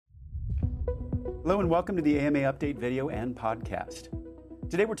Hello and welcome to the AMA Update video and podcast.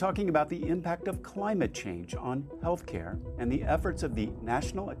 Today we're talking about the impact of climate change on healthcare and the efforts of the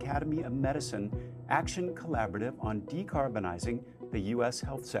National Academy of Medicine Action Collaborative on decarbonizing the U.S.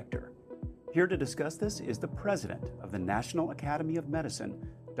 health sector. Here to discuss this is the president of the National Academy of Medicine,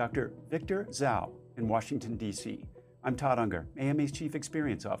 Dr. Victor Dzau in Washington, D.C. I'm Todd Unger, AMA's Chief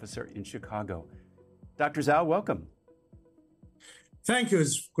Experience Officer in Chicago. Dr. Dzau, welcome. Thank you.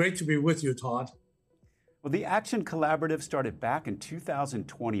 It's great to be with you, Todd. Well, the Action Collaborative started back in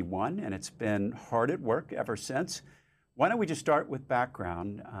 2021, and it's been hard at work ever since. Why don't we just start with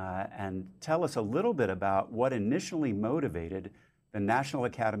background and tell us a little bit about what initially motivated the National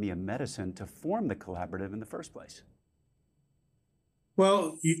Academy of Medicine to form the collaborative in the first place?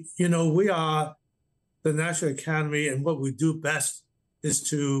 Well, we are the National Academy, and what we do best is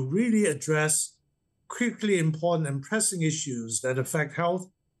to really address critically important and pressing issues that affect health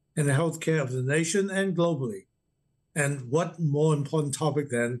and the healthcare of the nation and globally. And what more important topic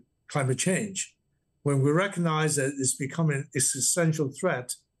than climate change? When we recognize that it's becoming an existential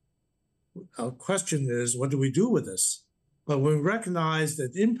threat, our question is, what do we do with this? But when we recognize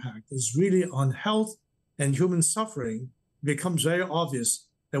that the impact is really on health and human suffering, it becomes very obvious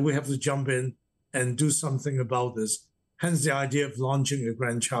that we have to jump in and do something about this. Hence the idea of launching a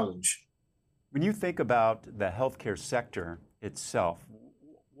grand challenge. When you think about the healthcare sector itself,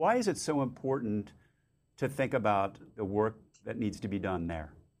 why is it so important to think about the work that needs to be done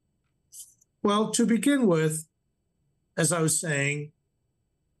there? Well, to begin with, as I was saying,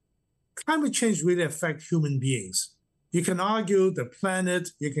 climate change really affects human beings. You can argue the planet,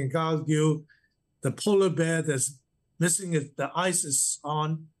 you can argue the polar bear that's missing it, the ice is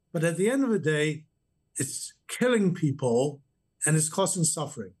on, but at the end of the day, it's killing people and it's causing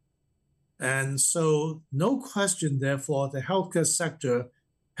suffering. And so no question, therefore, the healthcare sector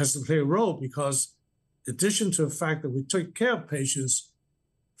has to play a role because in addition to the fact that we take care of patients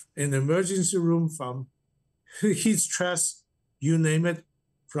in the emergency room from heat stress, you name it,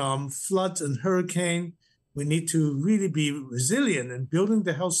 from floods and hurricane, we need to really be resilient in building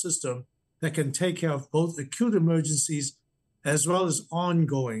the health system that can take care of both acute emergencies as well as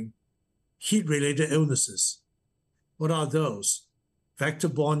ongoing heat-related illnesses. What are those?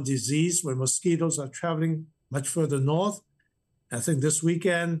 Vector-borne disease, when mosquitoes are traveling much further north. I think this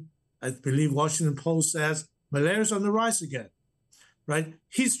weekend, I believe Washington Post says, malaria is on the rise again, right?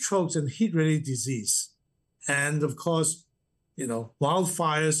 Heat strokes and heat-related disease. And of course,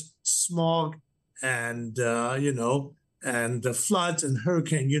 wildfires, smog, and, and the floods and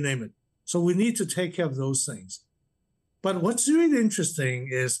hurricane, you name it. So we need to take care of those things. But what's really interesting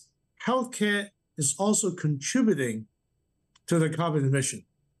is healthcare is also contributing to the carbon emission.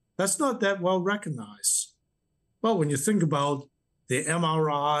 That's not that well recognized. Well, when you think about the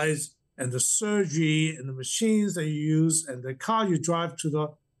MRIs and the surgery and the machines that you use and the car you drive to the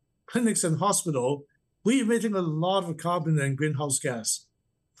clinics and hospital, we're emitting a lot of carbon and greenhouse gas.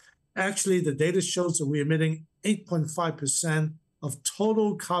 Actually, the data shows that we're emitting 8.5% of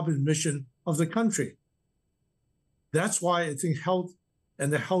total carbon emission of the country. That's why I think health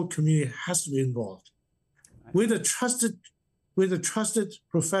and the health community has to be involved. We're the trusted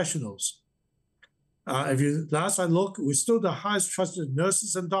professionals. Last I looked, we're still the highest trusted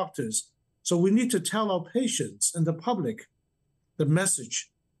nurses and doctors. So we need to tell our patients and the public the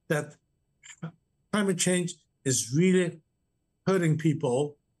message that climate change is really hurting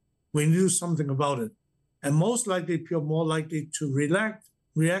people. We need to do something about it. And most likely, people are more likely to react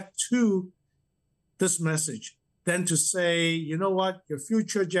to this message than to say, you know what, your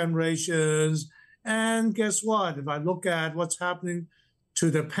future generations. And guess what? If I look at what's happening to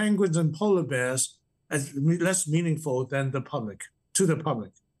the penguins and polar bears, it's less meaningful than the public, to the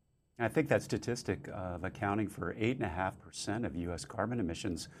public. I think that statistic of accounting for 8.5% of U.S. carbon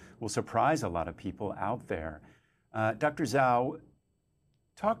emissions will surprise a lot of people out there. Dr. Dzau,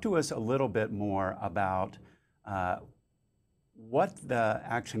 talk to us a little bit more about what the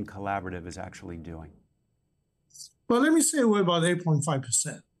Action Collaborative is actually doing. Well, let me say a word about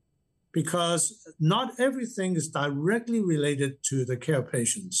 8.5%, because not everything is directly related to the care of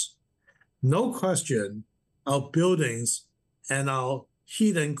patients. No question, our buildings and our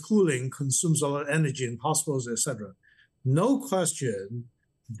heat and cooling consumes a lot of energy in hospitals, etc. No question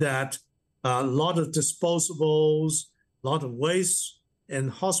that a lot of disposables, a lot of waste in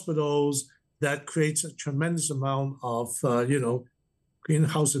hospitals that creates a tremendous amount of,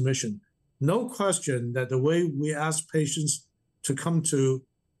 greenhouse emission. No question that the way we ask patients to come to,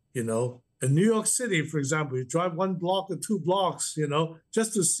 in New York City, for example, you drive 1 block or 2 blocks,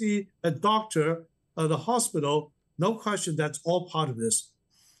 just to see a doctor or the hospital, no question that's all part of this.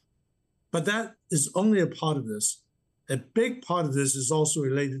 But that is only a part of this. A big part of this is also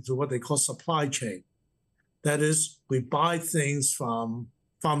related to what they call supply chain. That is, we buy things from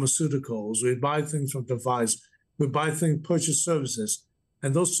pharmaceuticals, we buy things from devices, we buy things, purchase services,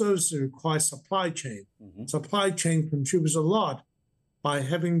 and those services require supply chain. Mm-hmm. Supply chain contributes a lot by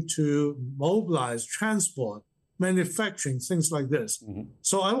having to mobilize, transport, manufacturing, things like this. Mm-hmm.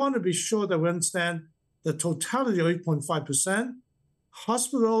 So I want to be sure that we understand the totality of 8.5%,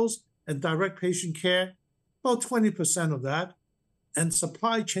 hospitals and direct patient care, about 20% of that, and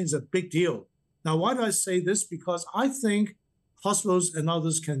supply chain is a big deal. Now, why do I say this? Because I think hospitals and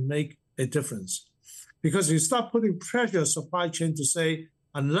others can make a difference. Because you start putting pressure on supply chain to say,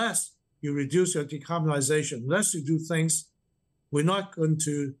 unless you reduce your decarbonization, unless you do things, we're not going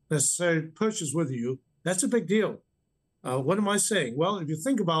to necessarily purchase with you. That's a big deal. What am I saying? Well, if you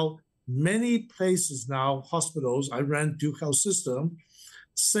think about many places now, hospitals, I ran Duke Health System,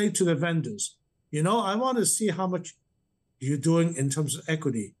 say to the vendors, I want to see how much you're doing in terms of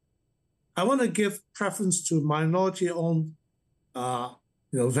equity. I want to give preference to minority-owned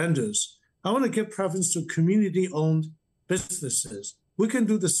vendors. I want to give preference to community-owned businesses. We can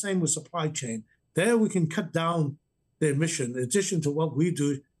do the same with supply chain. There we can cut down the emission, in addition to what we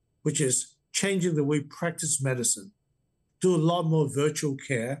do, which is changing the way we practice medicine. Do a lot more virtual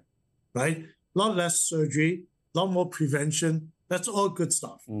care, right? A lot less surgery, a lot more prevention. That's all good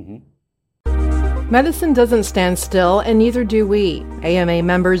stuff. Mm-hmm. Medicine doesn't stand still, and neither do we. AMA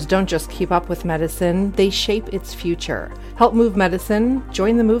members don't just keep up with medicine, they shape its future. Help move medicine,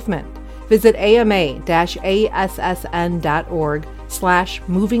 join the movement. Visit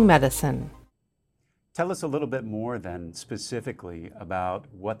ama-assn.org/movingmedicine. Tell us a little bit more then specifically about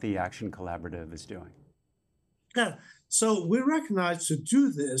what the Action Collaborative is doing. Yeah, so we recognize to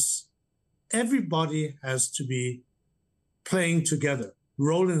do this, everybody has to be playing together,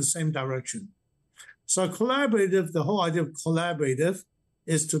 rolling in the same direction. So collaborative, the whole idea of collaborative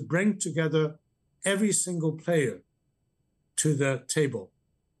is to bring together every single player to the table.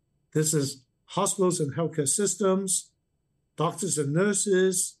 This is hospitals and healthcare systems, doctors and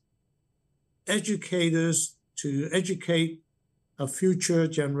nurses, educators to educate a future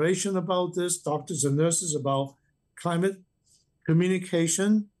generation about this, doctors and nurses about climate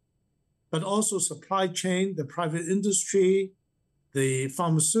communication, but also supply chain, the private industry, the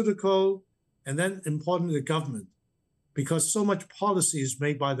pharmaceutical, and then importantly, the government, because so much policy is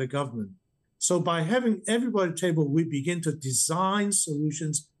made by the government. So by having everybody at the table, we begin to design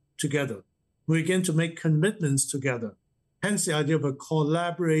solutions together. We begin to make commitments together, hence the idea of a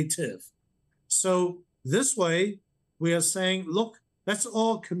collaborative. So this way, we are saying, look, let's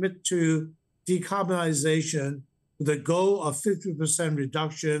all commit to decarbonization with a goal of 50%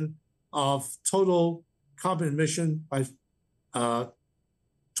 reduction of total carbon emission by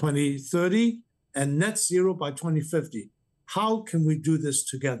 2030 and net zero by 2050. How can we do this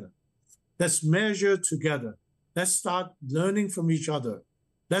together? Let's measure together. Let's start learning from each other.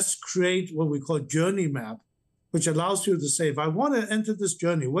 Let's create what we call journey map, which allows you to say, if I want to enter this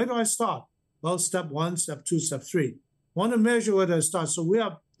journey, where do I start? Well, step 1, step 2, step 3. Want to measure where do I start? So we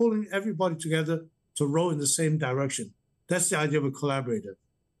are pulling everybody together to row in the same direction. That's the idea of a collaborative.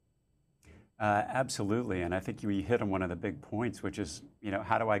 Absolutely, and I think you hit on one of the big points, which is,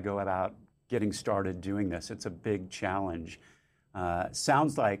 how do I go about getting started doing this? It's a big challenge.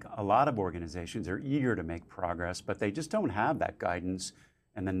 Sounds like a lot of organizations are eager to make progress, but they just don't have that guidance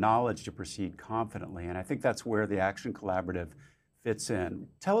and the knowledge to proceed confidently. And I think that's where the Action Collaborative fits in.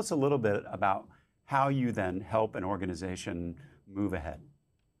 Tell us a little bit about how you then help an organization move ahead.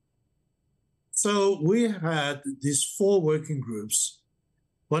 So we had these 4 working groups,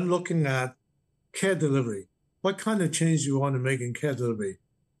 one looking at care delivery. What kind of change do you want to make in care delivery?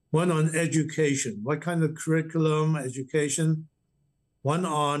 One on education. What kind of curriculum, education? One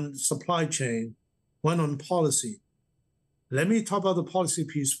on supply chain. One on policy. Let me talk about the policy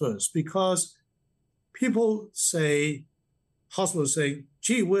piece first, because people say, hospitals say,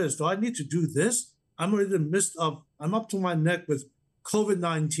 gee whiz, do I need to do this? I'm already in the midst of, I'm up to my neck with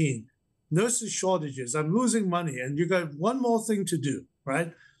COVID-19, nurses shortages, I'm losing money, and you got one more thing to do,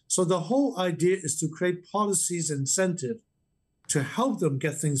 right? So the whole idea is to create policies and incentive to help them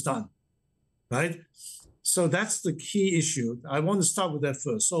get things done, right? So that's the key issue. I want to start with that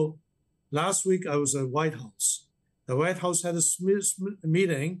first. So last week I was at White House. The White House had a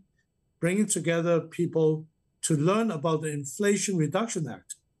meeting bringing together people to learn about the Inflation Reduction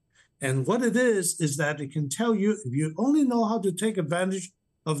Act. And what it is that it can tell you, if you only know how to take advantage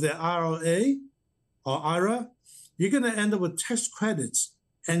of the IRA or IRA, you're going to end up with tax credits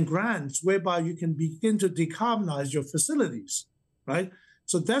and grants whereby you can begin to decarbonize your facilities, right?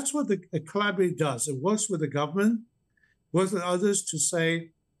 So that's what the collaborative does. It works with the government, works with others to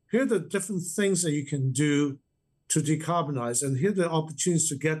say, here are the different things that you can do to decarbonize, and here are the opportunities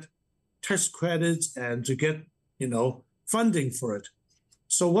to get tax credits and to get, funding for it.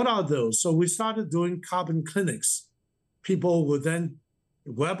 So what are those? So we started doing carbon clinics. People would then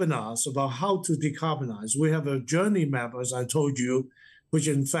webinars about how to decarbonize. We have a journey map, as I told you, which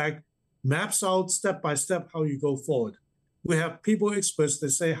in fact maps out step by step how you go forward. We have people experts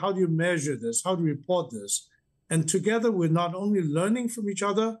that say, how do you measure this? How do you report this? And together, we're not only learning from each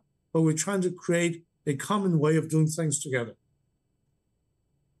other, but we're trying to create a common way of doing things together.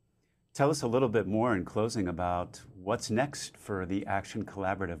 Tell us a little bit more in closing about what's next for the Action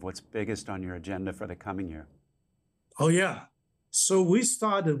Collaborative. What's biggest on your agenda for the coming year? Oh, yeah. So we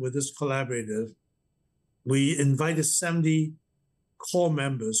started with this collaborative. We invited 70 core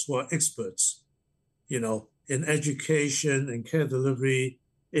members who are experts, in education and care delivery,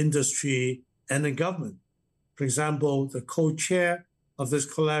 industry, and in government. For example, the co-chair of this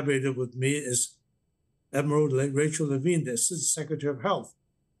collaborative with me is Admiral Rachel Levine, the Assistant Secretary of Health,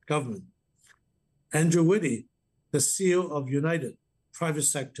 Government. Andrew Whitty, the CEO of United, Private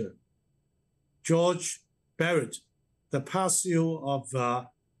Sector. George Barrett, the past CEO of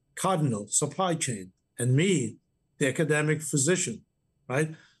Cardinal, Supply Chain. And me, the academic physician,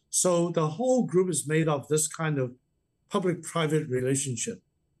 right? So the whole group is made of this kind of public-private relationship.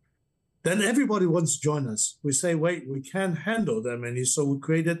 Then everybody wants to join us. We say, wait, we can't handle that many. So we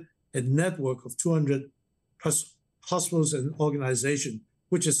created a network of 200 plus hospitals and organizations,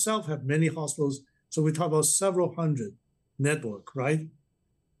 which itself have many hospitals. So we talk about several hundred network, right?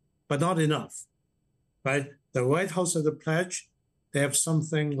 But not enough, right? The White House has a pledge. They have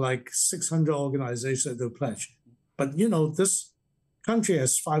something like 600 organizations that they pledge. But, this country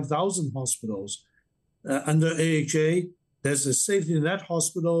has 5,000 hospitals. Under AHA, there's the safety net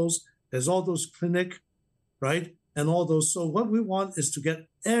hospitals, there's all those clinics, right? And all those. So what we want is to get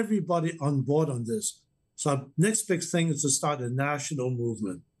everybody on board on this. So our next big thing is to start a national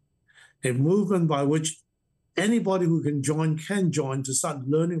movement, a movement by which anybody who can join to start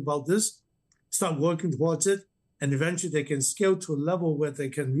learning about this, start working towards it, and eventually they can scale to a level where they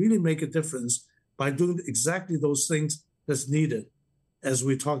can really make a difference by doing exactly those things that's needed, as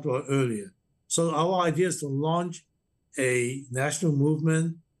we talked about earlier. So our idea is to launch a national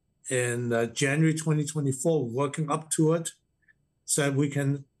movement in January 2024, working up to it, so that we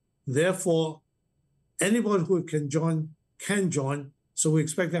can, therefore, anybody who can join. So we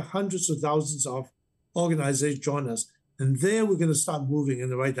expect that hundreds of thousands of organizations join us. And there we're going to start moving in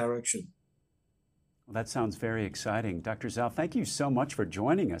the right direction. Well, that sounds very exciting. Dr. Dzau, thank you so much for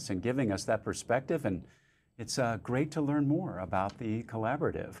joining us and giving us that perspective. And it's great to learn more about the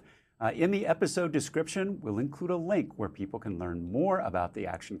collaborative. In the episode description, we'll include a link where people can learn more about the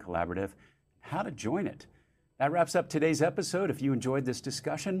Action Collaborative, how to join it. That wraps up today's episode. If you enjoyed this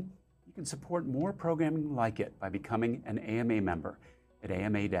discussion, you can support more programming like it by becoming an AMA member at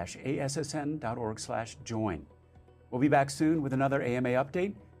ama-assn.org/join. We'll be back soon with another AMA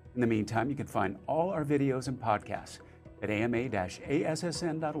update. In the meantime, you can find all our videos and podcasts at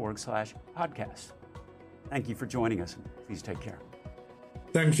ama-assn.org/podcast. Thank you for joining us. Please take care.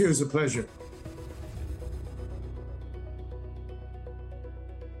 Thank you. It's a pleasure.